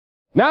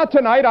Now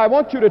tonight I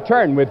want you to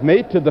turn with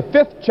me to the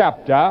 5th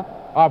chapter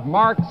of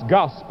Mark's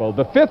Gospel.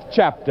 The 5th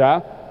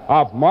chapter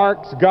of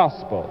Mark's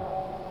Gospel.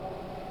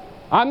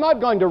 I'm not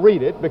going to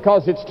read it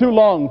because it's too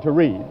long to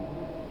read,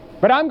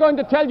 but I'm going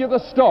to tell you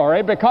the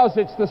story because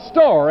it's the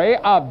story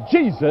of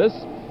Jesus'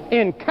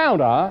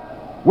 encounter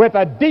with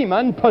a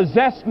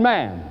demon-possessed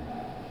man.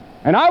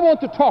 And I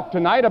want to talk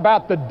tonight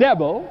about the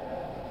devil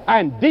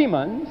and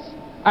demons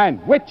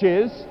and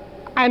witches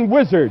and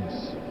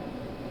wizards.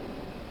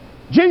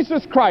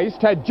 Jesus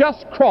Christ had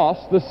just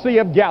crossed the Sea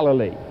of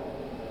Galilee.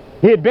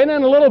 He had been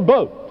in a little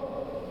boat,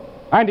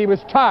 and he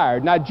was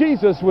tired. Now,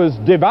 Jesus was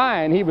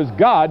divine, he was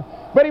God,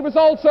 but he was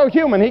also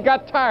human. He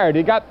got tired,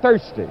 he got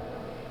thirsty.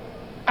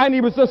 And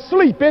he was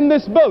asleep in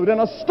this boat, and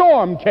a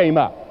storm came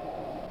up.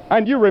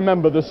 And you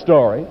remember the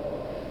story.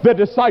 The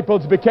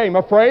disciples became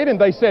afraid,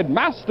 and they said,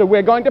 "Master,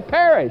 we're going to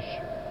perish."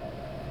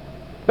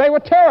 They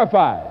were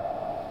terrified.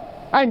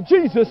 And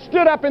Jesus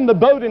stood up in the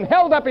boat and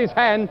held up his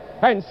hand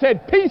and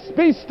said, "Peace,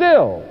 be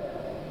still."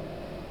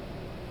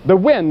 The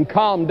wind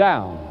calmed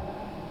down.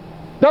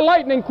 The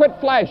lightning quit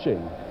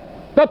flashing.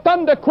 The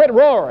thunder quit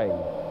roaring.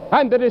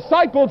 And the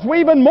disciples were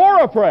even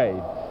more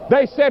afraid.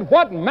 They said,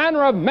 "What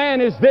manner of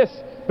man is this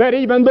that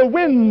even the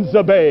winds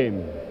obey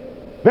him?"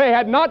 They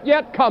had not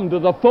yet come to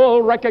the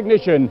full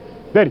recognition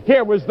that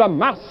here was the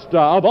Master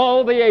of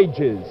all the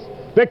ages,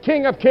 the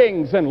King of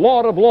kings and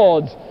Lord of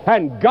lords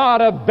and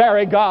God of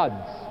very gods.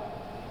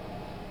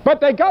 But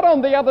they got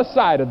on the other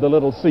side of the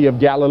little Sea of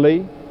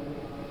Galilee,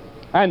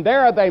 and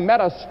there they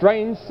met a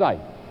strange sight.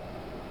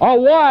 A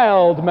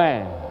wild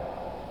man,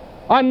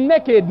 a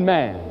naked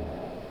man,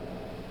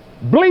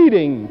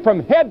 bleeding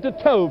from head to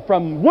toe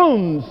from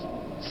wounds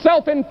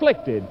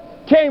self-inflicted,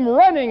 came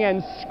running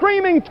and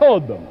screaming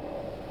toward them.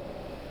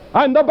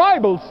 And the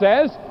Bible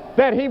says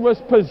that he was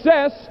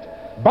possessed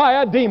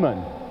by a demon.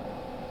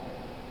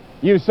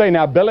 You say,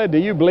 "Now, Billy, do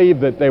you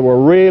believe that they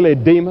were really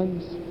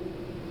demons?"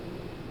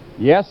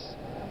 Yes.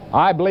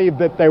 I believe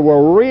that there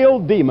were real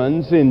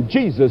demons in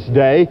Jesus'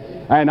 day,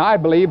 and I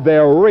believe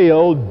there are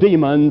real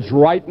demons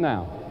right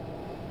now.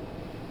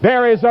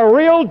 There is a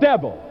real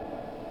devil.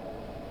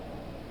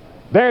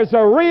 There's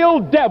a real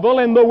devil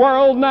in the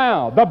world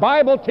now. The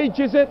Bible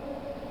teaches it,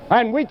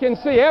 and we can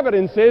see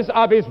evidences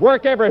of his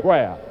work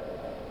everywhere.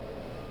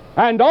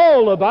 And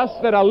all of us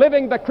that are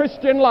living the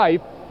Christian life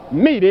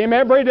meet him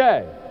every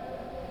day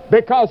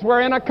because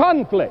we're in a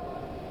conflict.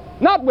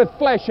 Not with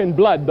flesh and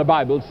blood, the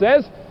Bible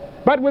says,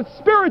 but with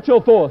spiritual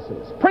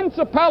forces,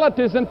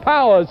 principalities and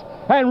powers,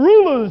 and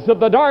rulers of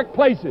the dark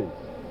places.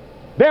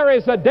 There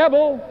is a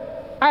devil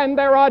and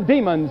there are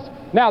demons.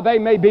 Now, they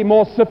may be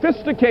more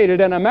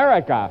sophisticated in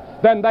America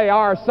than they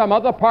are some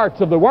other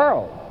parts of the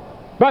world,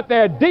 but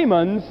they're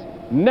demons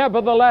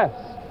nevertheless.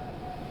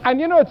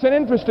 And you know, it's an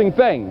interesting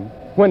thing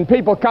when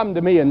people come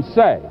to me and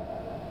say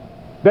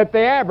that the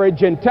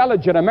average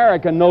intelligent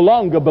American no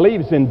longer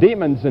believes in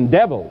demons and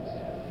devils.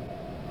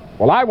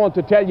 Well, I want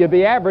to tell you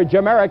the average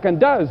American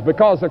does,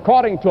 because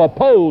according to a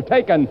poll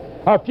taken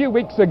a few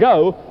weeks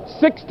ago,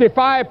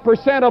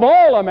 65% of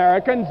all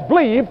Americans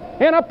believe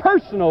in a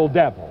personal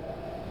devil.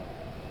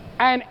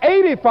 And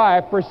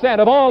 85%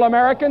 of all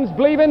Americans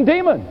believe in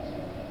demons.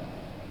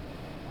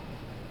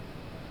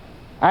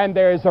 And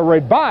there's a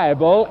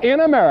revival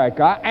in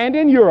America and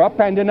in Europe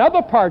and in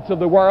other parts of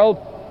the world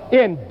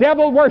in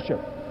devil worship.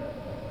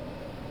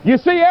 You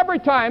see, every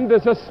time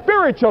there's a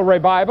spiritual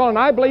revival, and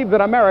I believe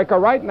that America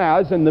right now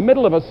is in the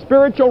middle of a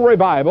spiritual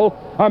revival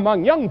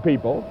among young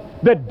people,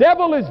 the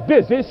devil is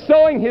busy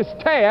sowing his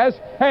tares,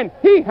 and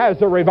he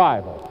has a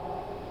revival.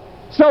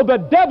 So the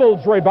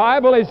devil's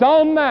revival is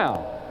on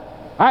now.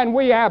 And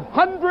we have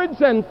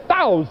hundreds and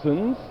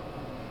thousands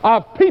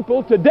of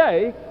people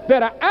today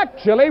that are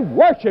actually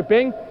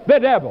worshiping the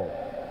devil.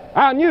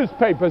 Our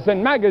newspapers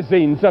and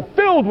magazines are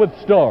filled with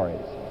stories.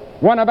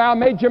 One of our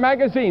major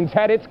magazines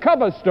had its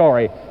cover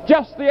story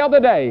just the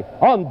other day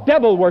on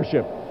devil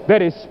worship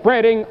that is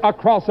spreading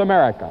across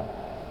America.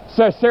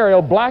 Sir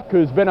Cyril Black,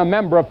 who's been a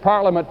member of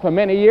Parliament for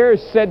many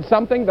years, said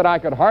something that I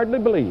could hardly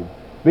believe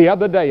the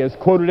other day, as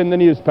quoted in the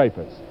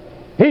newspapers.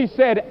 He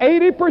said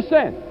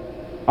 80%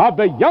 of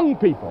the young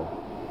people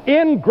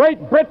in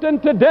Great Britain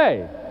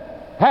today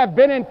have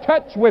been in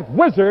touch with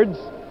wizards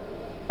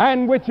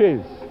and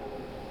witches.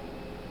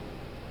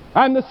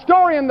 And the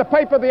story in the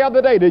paper the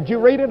other day, did you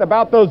read it,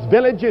 about those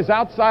villages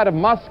outside of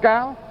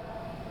Moscow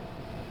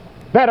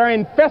that are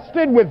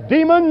infested with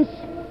demons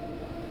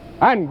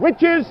and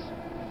witches,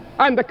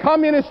 and the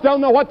communists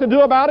don't know what to do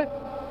about it?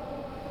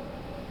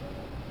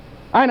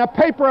 And a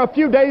paper a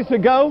few days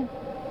ago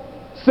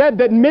said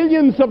that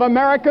millions of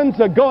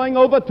Americans are going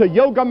over to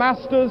yoga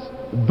masters,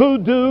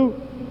 voodoo,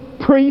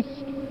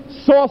 priests,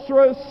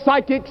 sorcerers,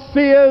 psychic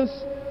seers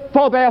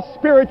for their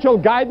spiritual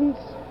guidance.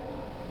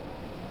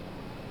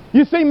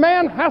 You see,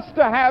 man has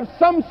to have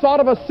some sort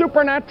of a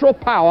supernatural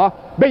power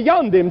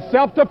beyond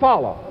himself to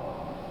follow.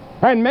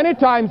 And many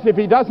times, if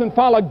he doesn't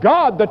follow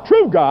God, the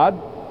true God,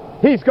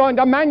 he's going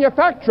to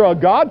manufacture a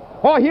God,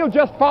 or he'll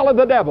just follow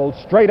the devil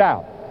straight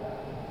out.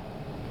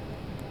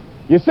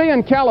 You see,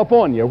 in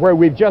California, where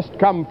we've just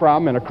come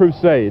from in a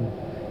crusade,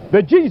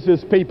 the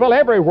Jesus people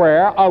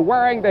everywhere are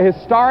wearing the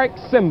historic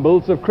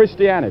symbols of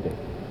Christianity.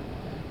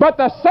 But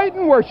the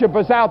Satan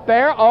worshipers out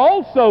there are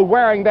also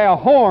wearing their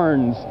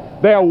horns,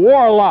 their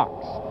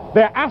warlocks,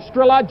 their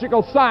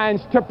astrological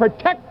signs to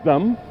protect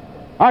them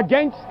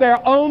against their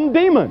own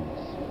demons.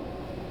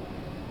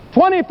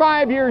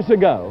 25 years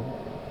ago,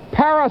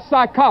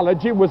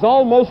 parapsychology was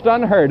almost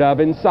unheard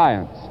of in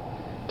science.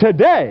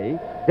 Today,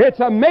 it's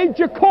a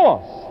major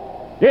course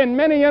in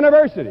many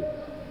universities.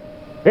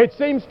 It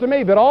seems to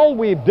me that all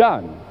we've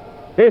done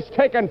is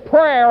taken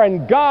prayer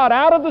and God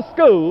out of the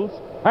schools,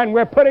 and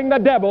we're putting the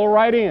devil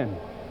right in,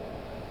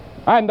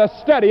 and the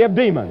study of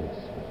demons.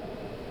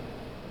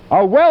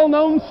 A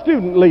well-known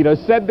student leader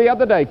said the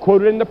other day,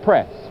 quoted in the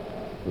press,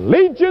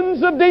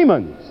 legions of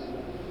demons,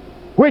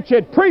 which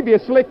had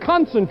previously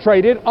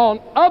concentrated on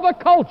other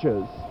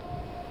cultures,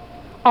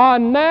 are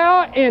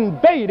now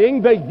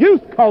invading the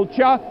youth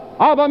culture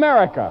of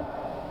America.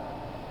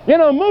 You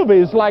know,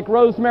 movies like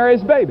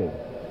Rosemary's Baby,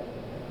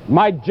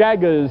 Mike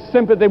Jagger's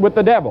Sympathy with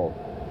the Devil.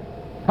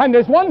 And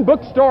there's one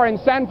bookstore in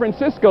San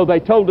Francisco they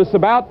told us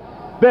about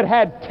that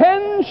had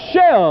 10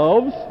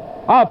 shelves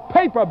of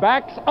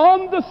paperbacks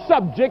on the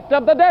subject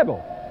of the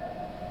devil.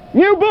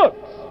 New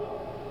books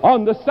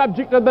on the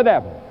subject of the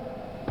devil.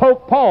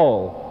 Pope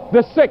Paul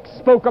VI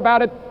spoke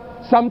about it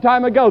some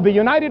time ago. The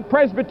United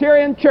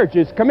Presbyterian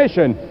Church's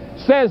commission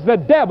says the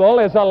devil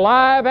is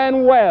alive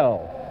and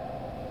well.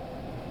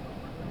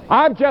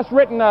 I've just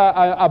written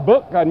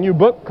a new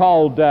book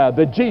called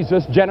The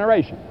Jesus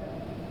Generation.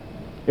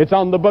 It's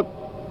on the book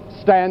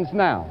stands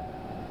now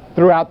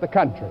throughout the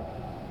country.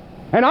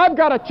 And I've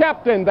got a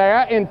chapter in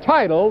there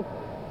entitled,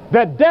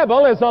 The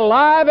Devil is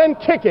Alive and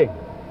Kicking.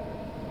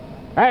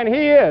 And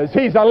he is.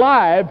 He's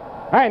alive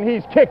and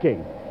he's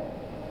kicking.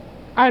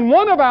 And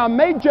one of our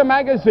major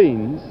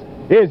magazines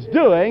is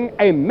doing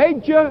a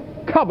major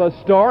cover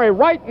story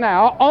right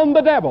now on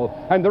the devil.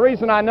 And the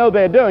reason I know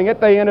they're doing it,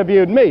 they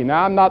interviewed me.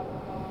 Now, I'm not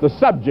the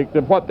subject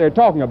of what they're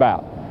talking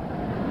about.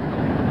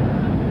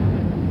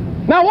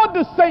 Now, what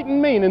does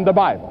Satan mean in the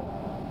Bible?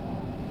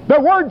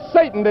 The word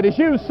Satan that is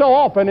used so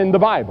often in the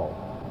Bible,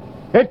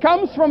 it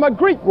comes from a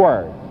Greek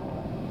word.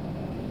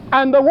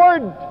 And the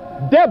word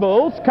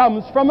devils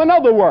comes from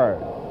another word,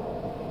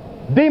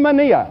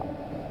 demonia.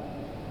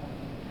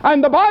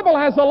 And the Bible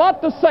has a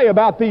lot to say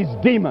about these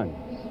demons.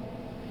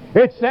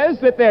 It says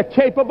that they're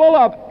capable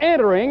of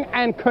entering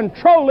and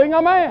controlling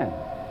a man.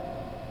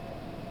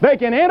 They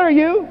can enter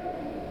you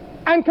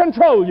and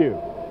control you.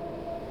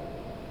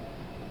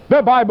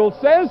 The Bible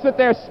says that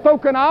they're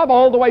spoken of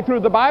all the way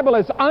through the Bible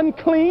as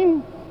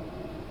unclean,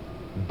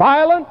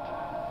 violent,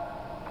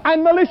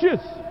 and malicious.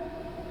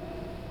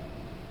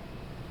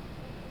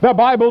 The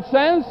Bible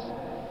says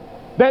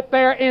that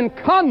they're in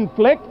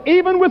conflict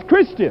even with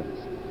Christians.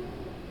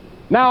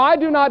 Now, I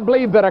do not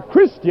believe that a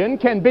Christian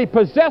can be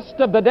possessed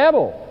of the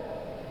devil.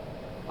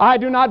 I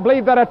do not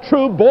believe that a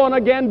true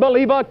born-again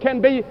believer can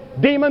be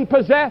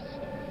demon-possessed.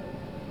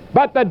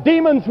 But the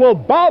demons will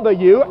bother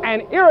you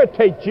and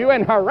irritate you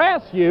and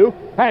harass you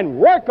and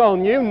work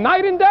on you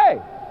night and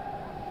day.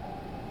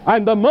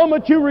 And the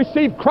moment you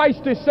receive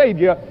Christ as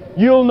Savior,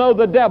 you'll know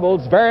the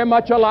devil's very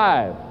much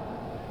alive.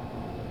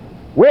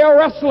 We are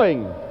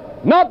wrestling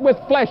not with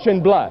flesh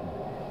and blood,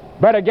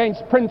 but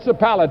against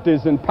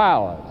principalities and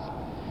powers.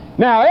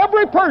 Now,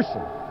 every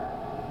person,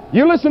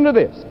 you listen to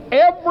this,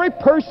 every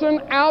person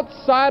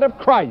outside of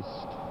Christ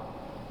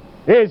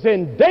is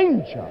in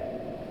danger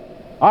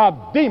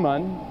of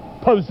demon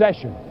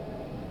possession.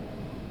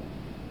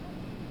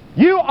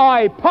 You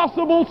are a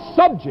possible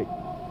subject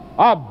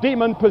of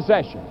demon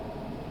possession.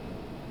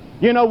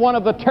 You know, one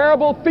of the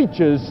terrible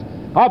features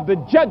of the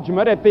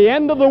judgment at the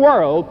end of the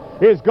world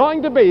is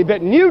going to be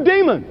that new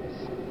demons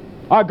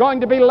are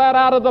going to be let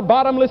out of the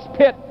bottomless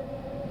pit,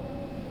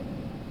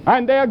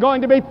 and they are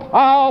going to be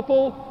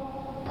powerful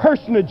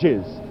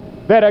personages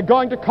that are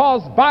going to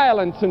cause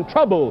violence and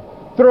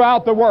trouble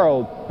throughout the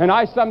world. And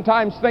I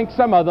sometimes think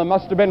some of them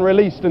must have been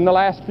released in the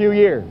last few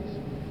years.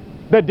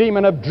 The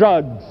demon of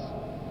drugs.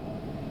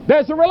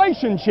 There's a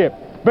relationship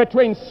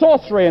between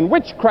sorcery and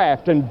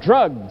witchcraft and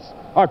drugs,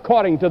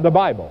 according to the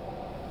Bible.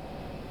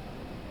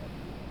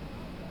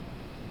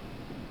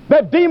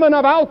 The demon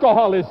of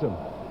alcoholism.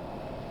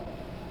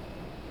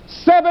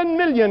 7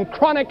 million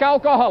chronic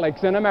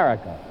alcoholics in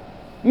America,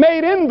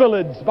 made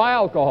invalids by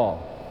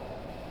alcohol.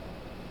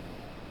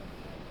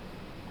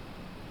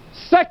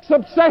 Sex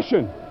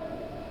obsession.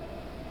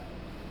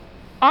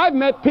 I've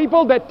met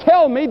people that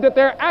tell me that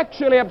they're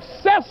actually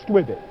obsessed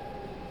with it.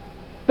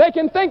 They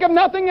can think of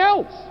nothing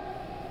else.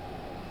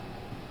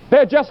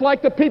 They're just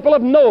like the people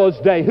of Noah's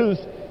day, whose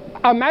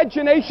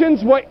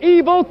imaginations were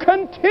evil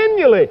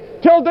continually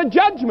till the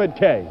judgment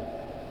came.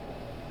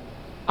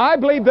 I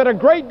believe that a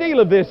great deal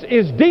of this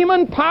is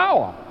demon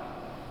power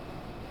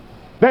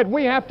that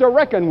we have to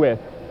reckon with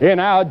in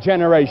our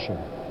generation.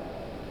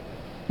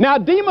 Now,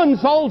 demons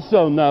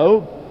also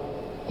know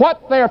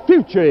what their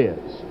future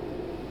is,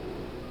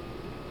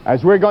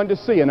 as we're going to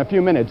see in a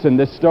few minutes in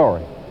this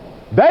story.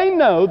 They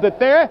know that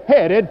they're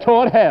headed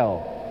toward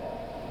hell.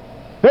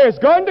 There's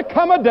going to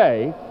come a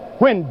day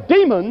when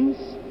demons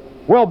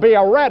will be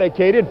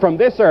eradicated from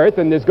this earth,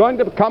 and there's going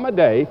to come a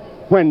day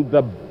when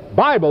the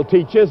Bible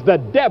teaches the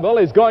devil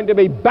is going to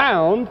be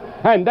bound,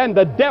 and then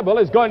the devil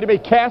is going to be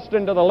cast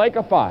into the lake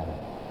of fire.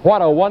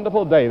 What a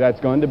wonderful day that's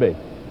going to be.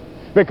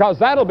 Because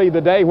that'll be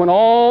the day when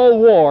all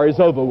war is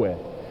over with.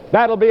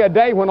 That'll be a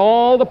day when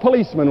all the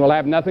policemen will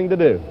have nothing to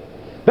do.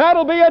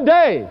 That'll be a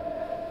day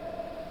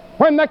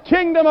when the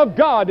kingdom of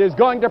God is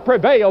going to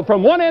prevail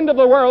from one end of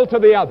the world to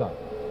the other.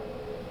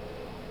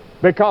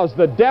 Because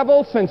the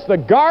devil, since the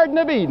Garden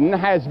of Eden,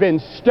 has been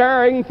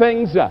stirring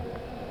things up.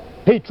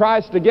 He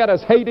tries to get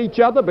us hate each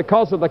other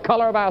because of the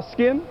color of our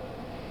skin.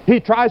 He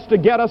tries to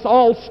get us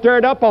all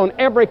stirred up on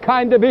every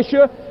kind of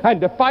issue and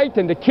to fight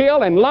and to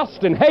kill and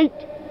lust and hate.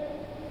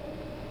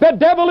 The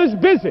devil is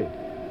busy.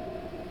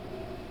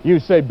 You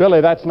say,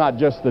 Billy, that's not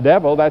just the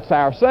devil, that's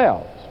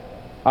ourselves.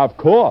 Of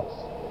course.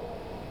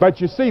 But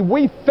you see,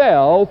 we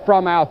fell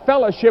from our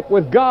fellowship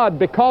with God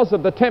because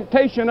of the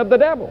temptation of the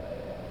devil.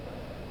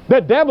 The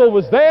devil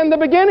was there in the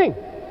beginning,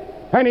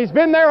 and he's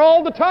been there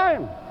all the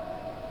time.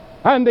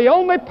 And the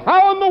only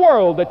power in the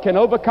world that can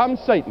overcome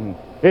Satan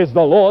is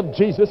the Lord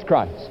Jesus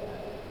Christ.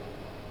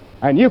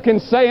 And you can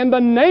say, in the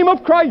name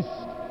of Christ,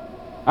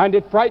 and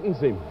it frightens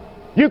him.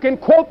 You can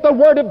quote the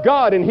Word of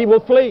God and he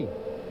will flee.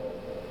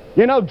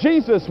 You know,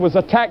 Jesus was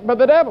attacked by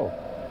the devil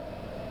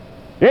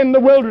in the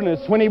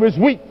wilderness when he was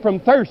weak from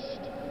thirst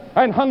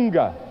and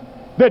hunger.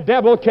 The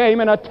devil came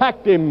and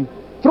attacked him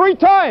 3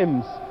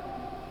 times.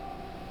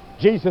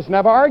 Jesus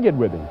never argued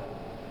with him.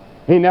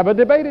 He never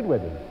debated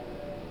with him.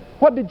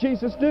 What did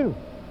Jesus do?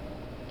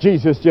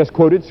 Jesus just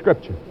quoted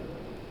Scripture.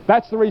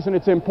 That's the reason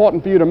it's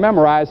important for you to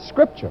memorize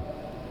Scripture.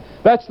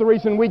 That's the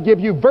reason we give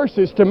you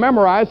verses to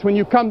memorize when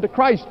you come to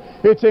Christ.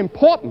 It's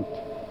important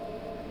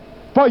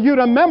for you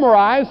to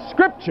memorize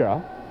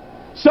Scripture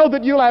so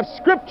that you'll have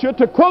Scripture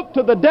to quote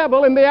to the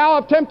devil in the hour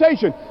of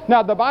temptation.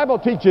 Now, the Bible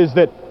teaches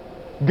that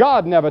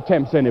God never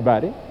tempts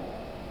anybody.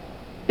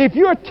 If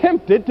you're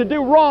tempted to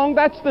do wrong,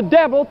 that's the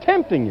devil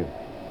tempting you.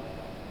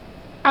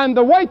 And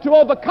the way to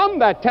overcome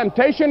that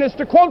temptation is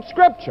to quote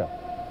Scripture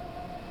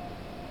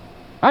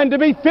and to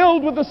be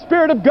filled with the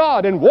Spirit of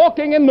God and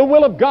walking in the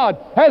will of God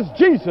as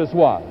Jesus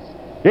was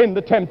in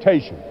the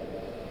temptation.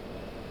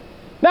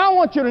 Now I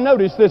want you to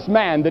notice this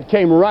man that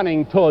came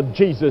running toward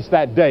Jesus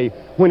that day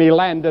when he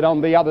landed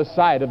on the other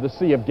side of the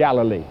Sea of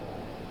Galilee.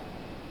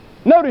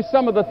 Notice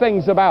some of the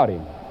things about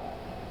him.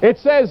 It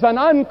says an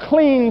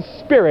unclean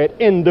spirit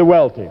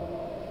indwelt him.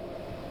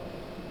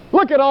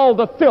 Look at all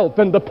the filth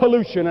and the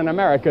pollution in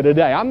America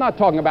today. I'm not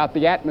talking about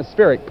the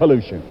atmospheric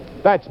pollution.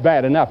 That's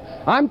bad enough.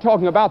 I'm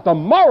talking about the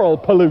moral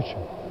pollution.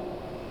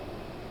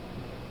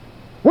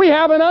 We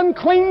have an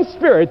unclean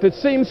spirit that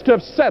seems to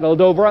have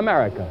settled over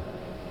America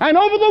and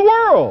over the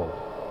world.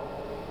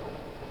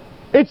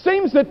 It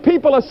seems that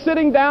people are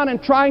sitting down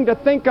and trying to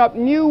think up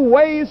new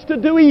ways to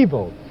do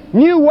evil,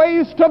 new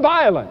ways to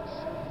violence,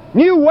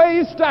 new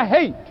ways to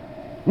hate,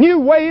 new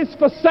ways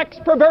for sex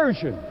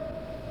perversion.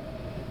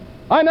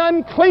 An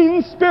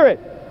unclean spirit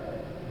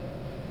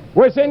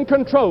was in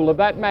control of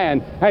that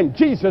man, and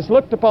Jesus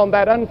looked upon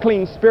that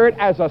unclean spirit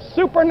as a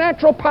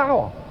supernatural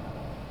power.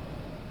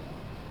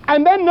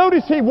 And then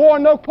notice he wore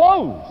no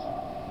clothes.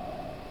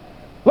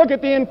 Look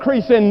at the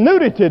increase in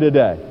nudity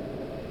today.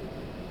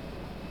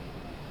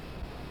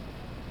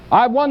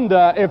 I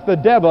wonder if the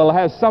devil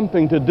has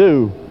something to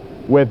do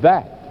with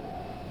that.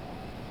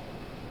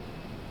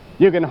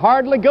 You can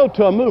hardly go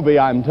to a movie,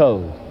 I'm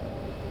told,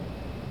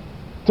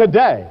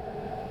 today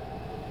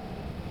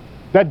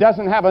that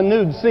doesn't have a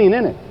nude scene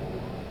in it.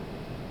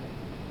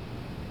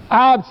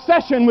 Our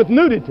obsession with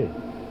nudity.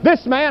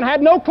 This man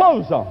had no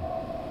clothes on.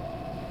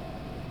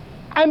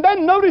 And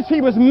then notice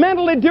he was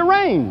mentally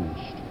deranged.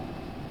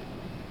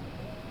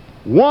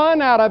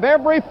 1 out of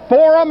every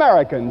 4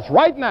 Americans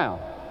right now,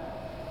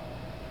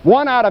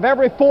 1 out of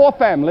every 4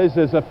 families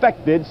is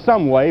affected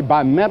some way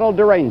by mental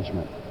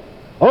derangement.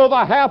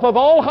 Over half of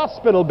all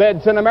hospital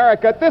beds in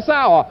America at this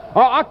hour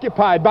are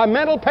occupied by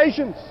mental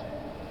patients.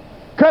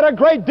 Could a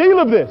great deal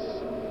of this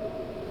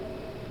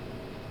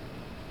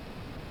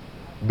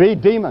be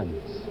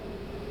demons?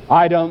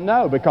 I don't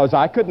know, because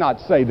I could not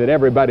say that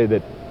everybody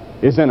that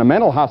is in a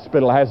mental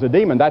hospital has a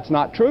demon. That's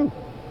not true.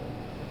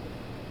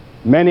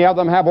 Many of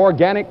them have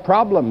organic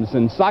problems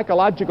and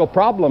psychological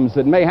problems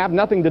that may have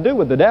nothing to do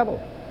with the devil.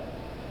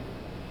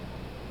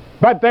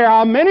 But there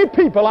are many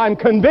people, I'm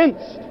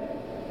convinced,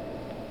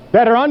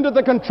 that are under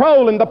the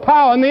control and the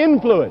power and the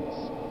influence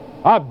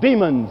of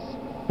demons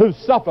who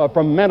suffer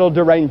from mental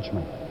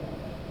derangement.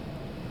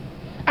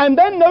 And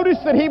then notice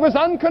that he was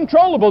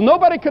uncontrollable.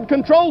 Nobody could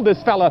control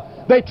this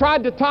fellow. They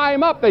tried to tie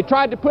him up. They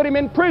tried to put him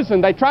in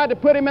prison. They tried to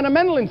put him in a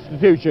mental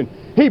institution.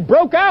 He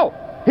broke out.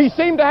 He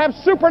seemed to have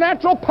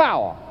supernatural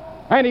power,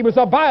 and he was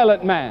a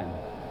violent man.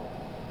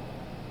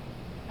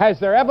 Has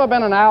there ever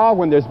been an hour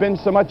when there's been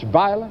so much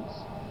violence?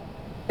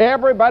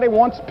 Everybody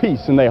wants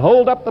peace, and they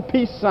hold up the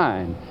peace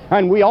sign,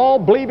 and we all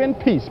believe in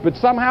peace, but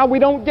somehow we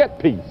don't get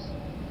peace.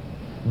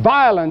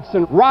 violence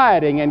and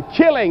rioting and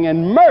killing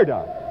and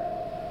murder.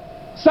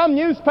 Some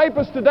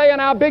newspapers today in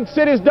our big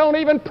cities don't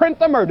even print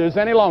the murders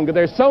any longer.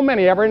 There's so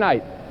many every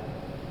night.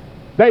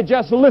 They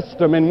just list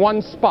them in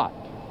one spot.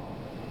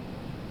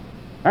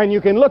 And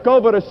you can look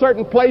over at a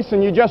certain place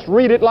and you just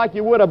read it like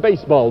you would a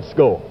baseball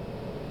score.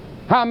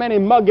 How many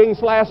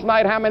muggings last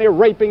night? How many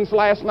rapings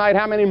last night?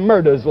 How many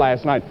murders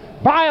last night?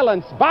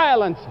 Violence,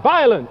 violence,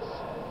 violence.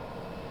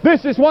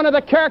 This is one of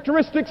the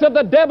characteristics of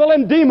the devil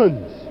and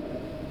demons.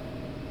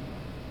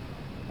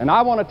 And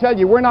I want to tell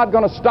you, we're not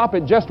going to stop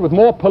it just with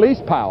more police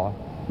power.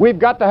 We've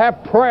got to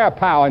have prayer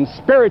power and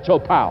spiritual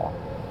power.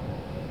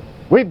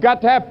 We've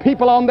got to have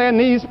people on their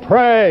knees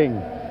praying.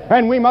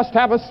 And we must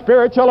have a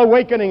spiritual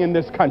awakening in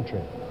this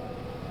country.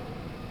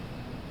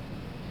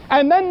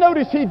 And then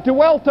notice he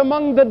dwelt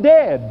among the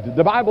dead.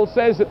 The Bible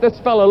says that this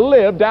fellow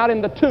lived out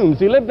in the tombs.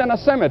 He lived in a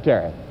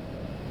cemetery.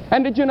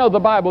 And did you know the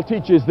Bible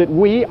teaches that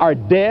we are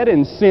dead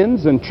in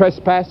sins and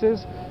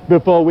trespasses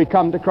before we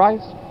come to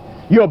Christ?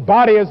 Your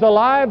body is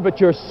alive, but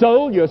your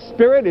soul, your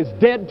spirit is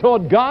dead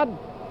toward God.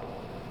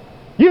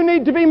 You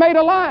need to be made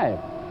alive.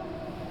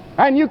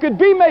 And you could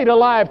be made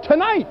alive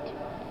tonight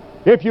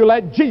if you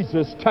let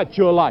Jesus touch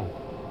your life.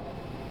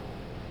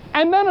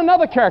 And then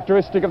another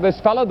characteristic of this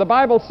fellow, the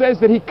Bible says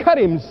that he cut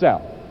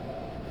himself.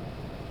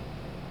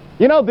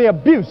 You know, the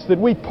abuse that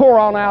we pour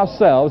on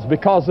ourselves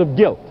because of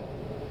guilt.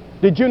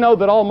 Did you know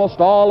that almost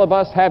all of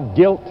us have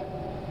guilt?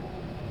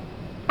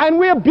 And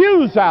we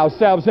abuse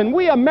ourselves, and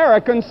we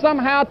Americans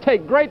somehow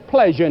take great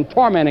pleasure in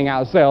tormenting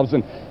ourselves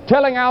and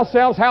telling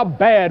ourselves how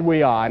bad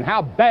we are and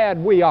how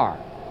bad we are.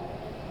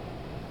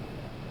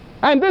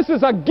 And this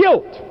is a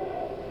guilt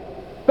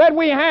that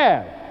we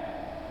have.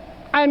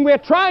 And we're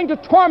trying to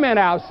torment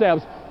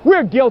ourselves.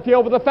 We're guilty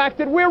over the fact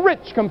that we're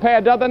rich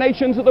compared to other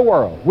nations of the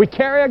world. We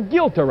carry a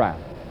guilt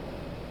around.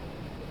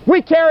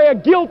 We carry a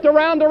guilt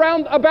around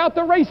about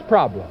the race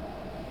problem.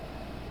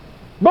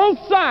 Both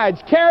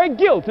sides carry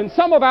guilt, and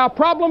some of our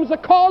problems are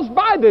caused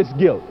by this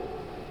guilt.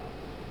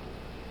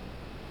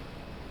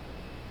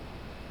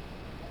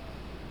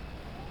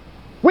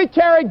 We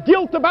carry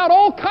guilt about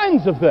all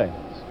kinds of things.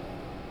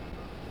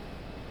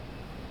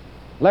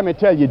 Let me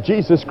tell you,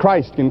 Jesus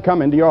Christ can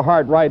come into your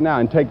heart right now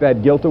and take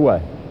that guilt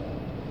away.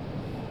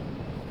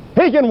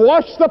 He can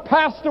wash the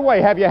past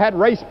away. Have you had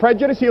race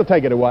prejudice? He'll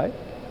take it away.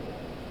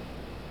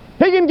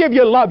 He can give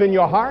you love in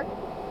your heart.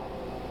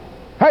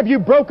 Have you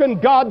broken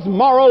God's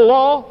moral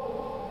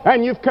law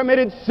and you've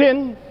committed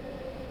sin?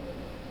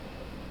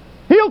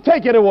 He'll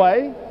take it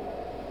away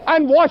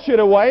and wash it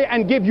away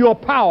and give you a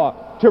power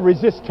to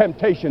resist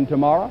temptation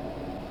tomorrow.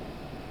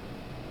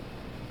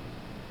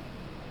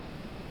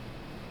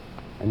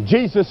 And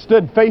Jesus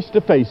stood face to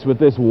face with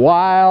this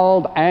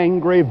wild,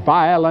 angry,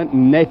 violent,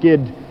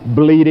 naked,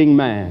 bleeding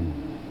man.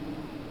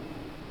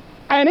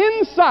 And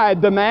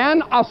inside the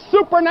man, a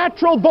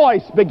supernatural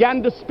voice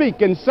began to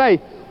speak and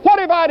say, "What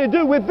have I to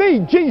do with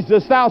thee,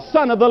 Jesus, thou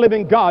Son of the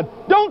living God?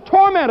 Don't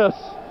torment us.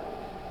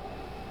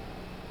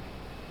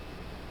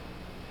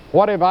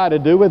 What have I to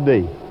do with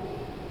thee?"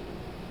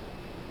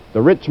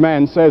 The rich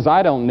man says,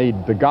 "I don't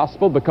need the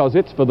gospel because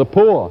it's for the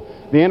poor."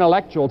 The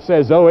intellectual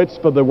says, "Oh, it's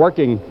for the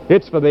working,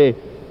 it's for the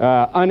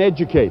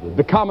uneducated."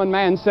 The common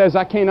man says,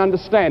 "I can't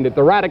understand it."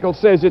 The radical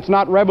says, "It's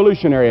not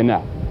revolutionary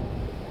enough."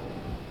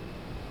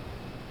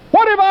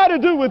 What have I to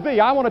do with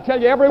thee? I want to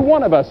tell you, every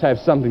one of us has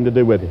something to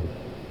do with him.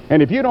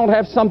 And if you don't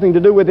have something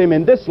to do with him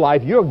in this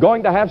life, you're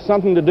going to have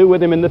something to do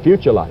with him in the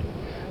future life.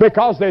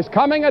 Because there's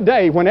coming a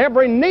day when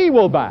every knee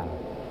will bow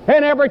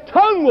and every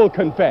tongue will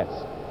confess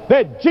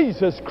that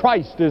Jesus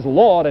Christ is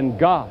Lord and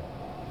God.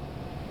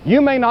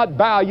 You may not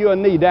bow your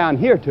knee down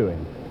here to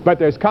him, but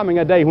there's coming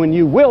a day when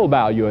you will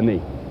bow your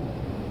knee.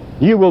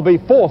 You will be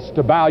forced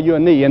to bow your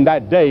knee in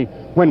that day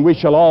when we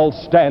shall all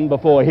stand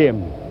before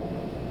him.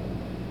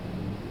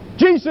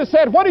 Jesus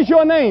said, "What is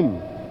your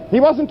name?" He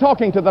wasn't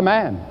talking to the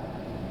man.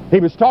 He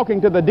was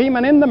talking to the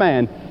demon in the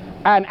man.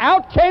 And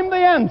out came the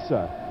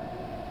answer.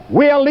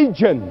 "We are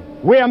legion.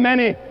 We are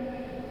many."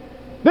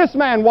 This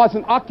man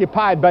wasn't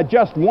occupied by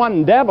just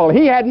one devil.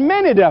 He had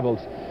many devils.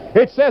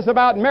 It says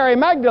about Mary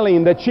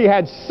Magdalene that she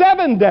had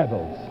 7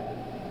 devils.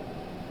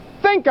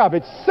 Think of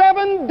it,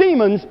 7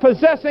 demons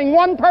possessing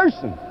one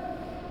person.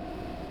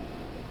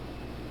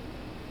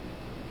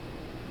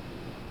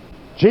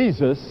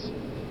 Jesus,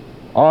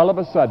 all of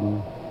a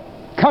sudden,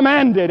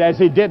 commanded as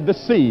he did the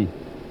sea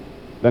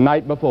the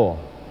night before.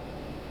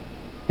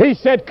 He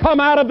said, "Come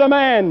out of the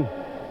man."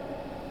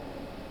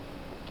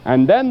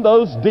 And then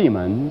those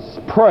demons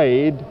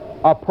prayed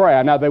a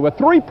prayer. Now, there were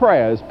 3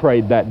 prayers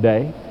prayed that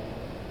day.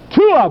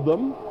 2 of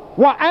them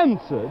were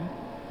answered.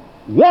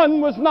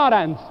 1 was not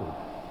answered.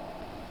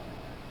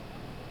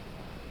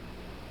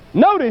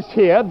 Notice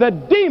here, the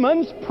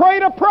demons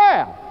prayed a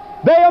prayer.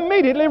 They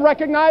immediately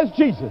recognized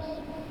Jesus.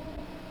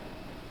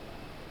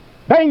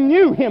 They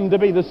knew him to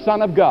be the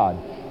Son of God.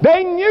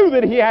 They knew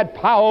that he had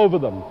power over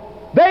them.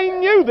 They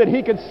knew that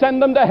he could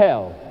send them to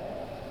hell.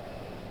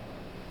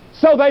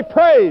 So they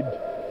prayed.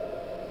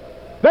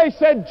 They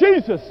said,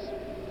 "Jesus,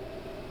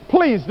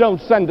 please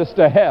don't send us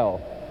to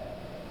hell.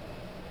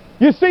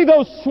 You see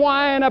those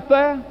swine up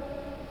there?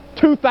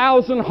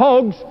 2,000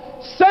 hogs.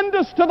 Send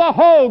us to the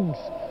hogs.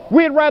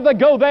 We'd rather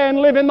go there and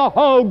live in the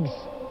hogs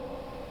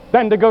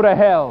than to go to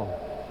hell.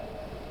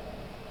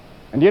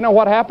 And you know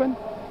what happened?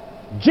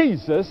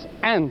 Jesus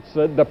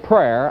answered the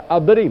prayer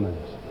of the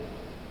demons.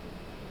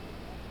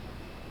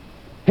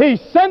 He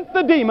sent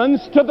the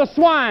demons to the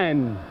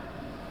swine.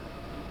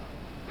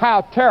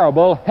 How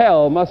terrible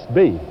hell must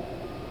be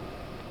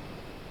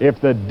if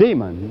the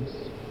demons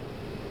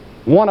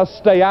want to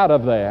stay out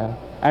of there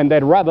and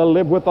they'd rather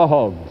live with the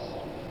hogs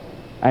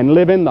and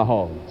live in the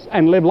hogs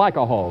and live like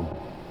a hog.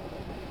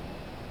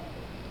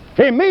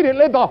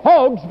 Immediately the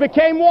hogs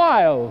became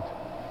wild.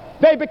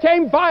 They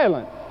became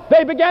violent.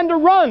 They began to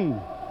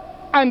run.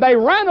 And they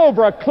ran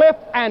over a cliff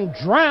and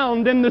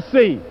drowned in the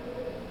sea.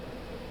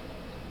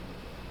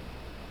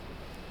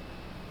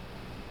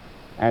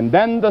 And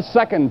then the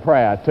second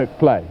prayer took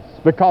place,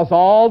 because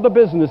all the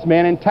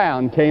businessmen in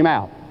town came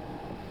out.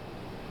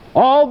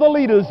 All the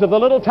leaders of the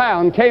little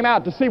town came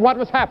out to see what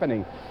was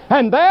happening.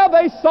 And there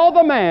they saw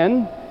the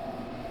man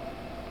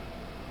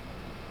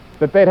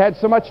that they'd had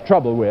so much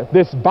trouble with,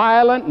 this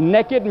violent,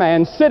 naked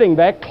man sitting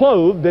there,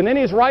 clothed and in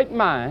his right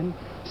mind,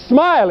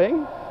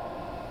 smiling,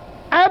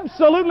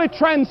 absolutely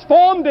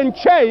transformed and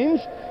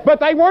changed, but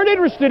they weren't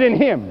interested in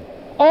him.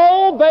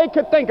 All they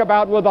could think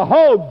about were the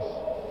hogs.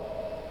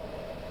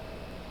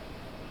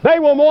 They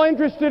were more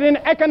interested in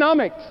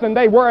economics than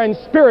they were in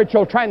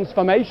spiritual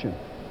transformation.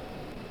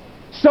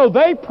 So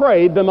they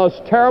prayed the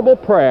most terrible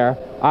prayer,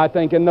 I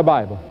think, in the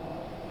Bible.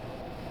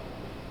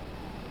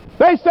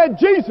 They said,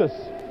 Jesus,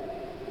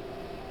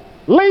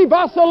 leave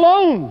us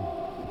alone.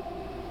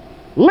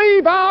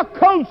 Leave our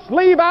coast.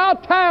 Leave our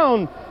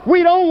town.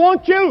 We don't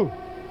want you.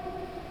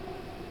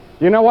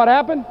 You know what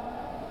happened?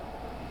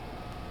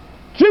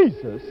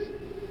 Jesus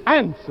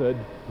answered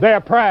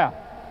their prayer.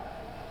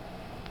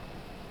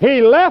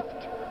 He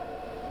left,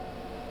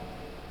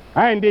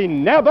 and he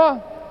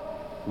never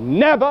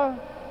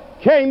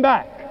came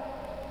back.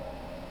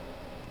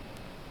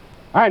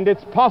 And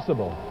it's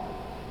possible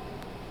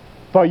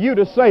for you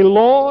to say,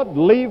 Lord,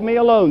 leave me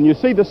alone. You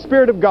see, the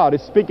Spirit of God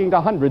is speaking to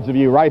hundreds of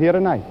you right here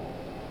tonight.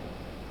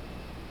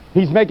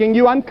 He's making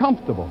you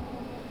uncomfortable.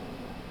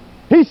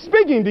 He's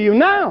speaking to you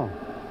now.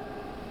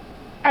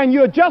 And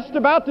you're just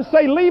about to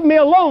say, leave me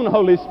alone,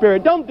 Holy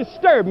Spirit. Don't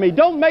disturb me.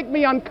 Don't make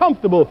me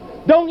uncomfortable.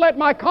 Don't let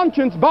my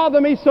conscience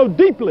bother me so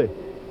deeply.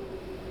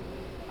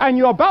 And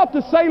you're about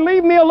to say,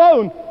 leave me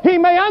alone. He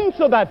may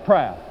answer that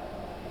prayer.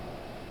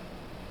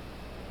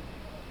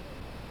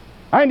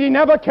 And he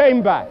never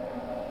came back.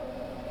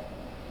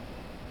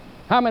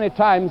 How many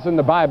times in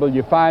the Bible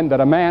you find that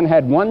a man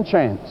had one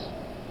chance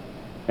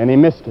and he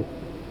missed it?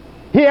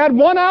 He had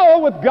 1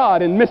 hour with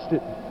God and missed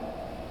it.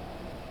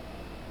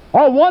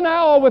 Or 1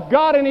 hour with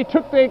God and he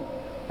took the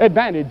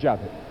advantage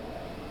of it.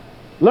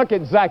 Look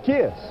at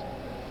Zacchaeus.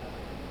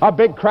 A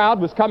big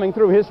crowd was coming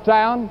through his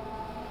town,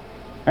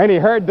 and he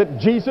heard that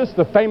Jesus,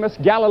 the famous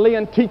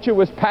Galilean teacher,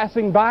 was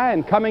passing by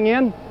and coming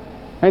in.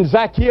 And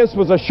Zacchaeus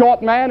was a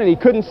short man and he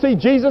couldn't see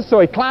Jesus, so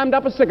he climbed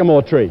up a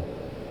sycamore tree.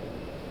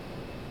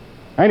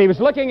 And he was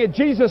looking at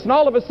Jesus, and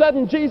all of a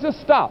sudden Jesus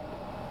stopped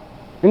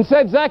and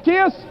said,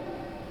 Zacchaeus,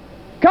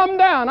 come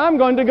down. I'm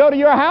going to go to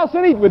your house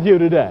and eat with you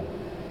today.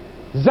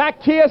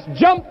 Zacchaeus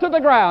jumped to the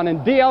ground,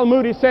 and D.L.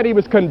 Moody said he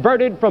was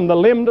converted from the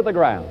limb to the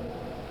ground.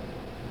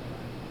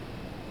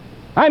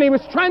 And he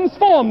was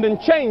transformed and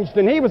changed,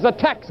 and he was a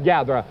tax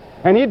gatherer,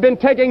 and he'd been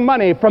taking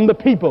money from the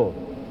people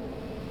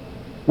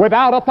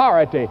without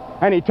authority,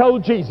 and he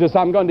told Jesus,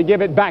 I'm going to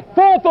give it back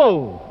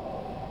fourfold.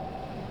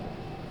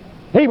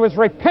 He was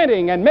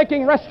repenting and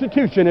making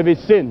restitution of his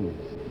sins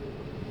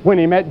when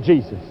he met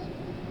Jesus.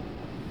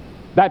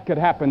 That could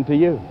happen to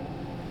you.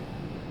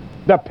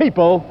 The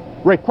people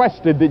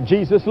requested that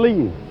Jesus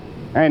leave,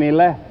 and he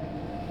left.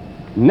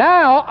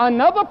 Now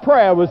another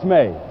prayer was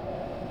made.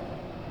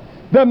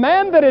 The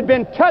man that had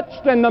been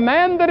touched and the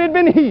man that had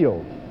been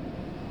healed,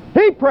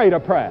 he prayed a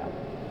prayer.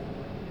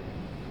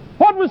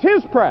 What was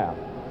his prayer?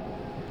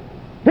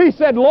 He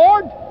said,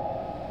 Lord,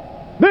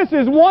 this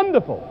is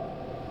wonderful.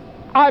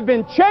 I've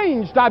been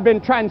changed, I've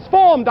been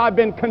transformed, I've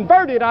been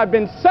converted, I've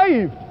been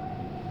saved.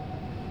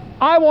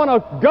 I want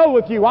to go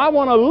with you. I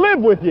want to live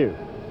with you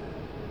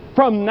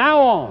from now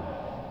on.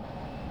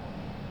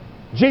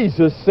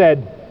 Jesus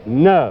said,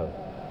 no.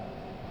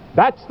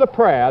 That's the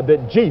prayer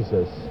that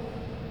Jesus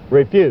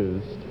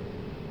refused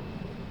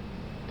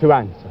to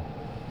answer.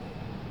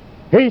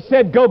 He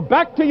said, go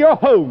back to your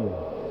home.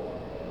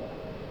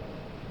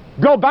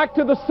 Go back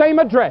to the same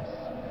address.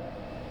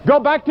 Go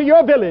back to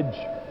your village.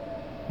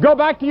 Go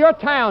back to your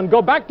town.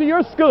 Go back to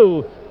your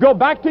school. Go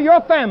back to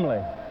your family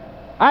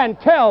and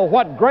tell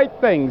what great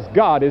things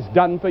God has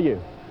done for you.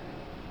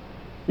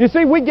 You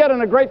see, we get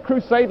in a great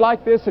crusade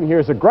like this, and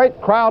here's a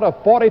great crowd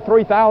of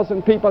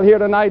 43,000 people here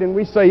tonight, and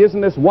we say, isn't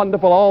this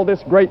wonderful, all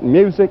this great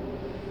music?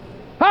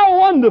 How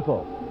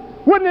wonderful!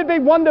 Wouldn't it be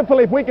wonderful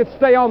if we could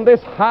stay on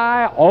this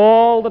high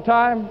all the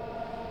time?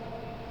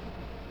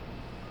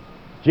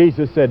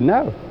 Jesus said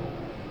no.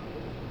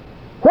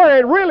 Where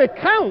it really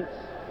counts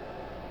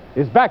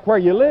is back where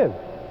you live.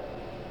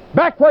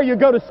 back where you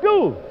go to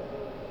school.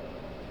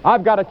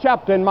 I've got a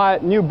chapter in my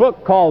new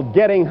book called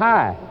Getting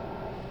High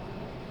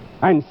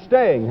and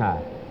Staying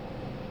High.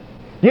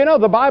 You know,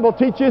 the Bible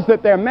teaches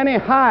that there are many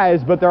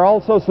highs, but there are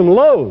also some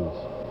lows.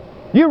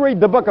 You read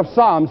the book of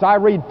Psalms. I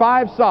read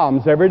 5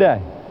 Psalms every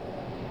day.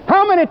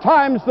 How many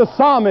times the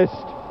psalmist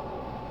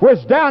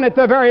was down at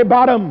the very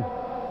bottom,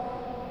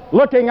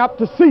 looking up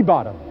to sea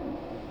bottom?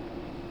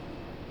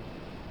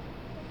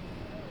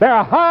 There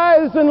are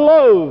highs and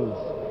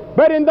lows,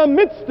 but in the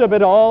midst of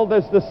it all,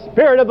 there's the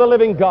Spirit of the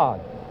living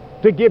God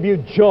to give you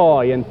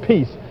joy and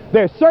peace.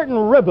 There are certain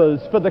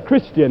rivers for the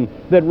Christian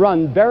that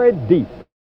run very deep.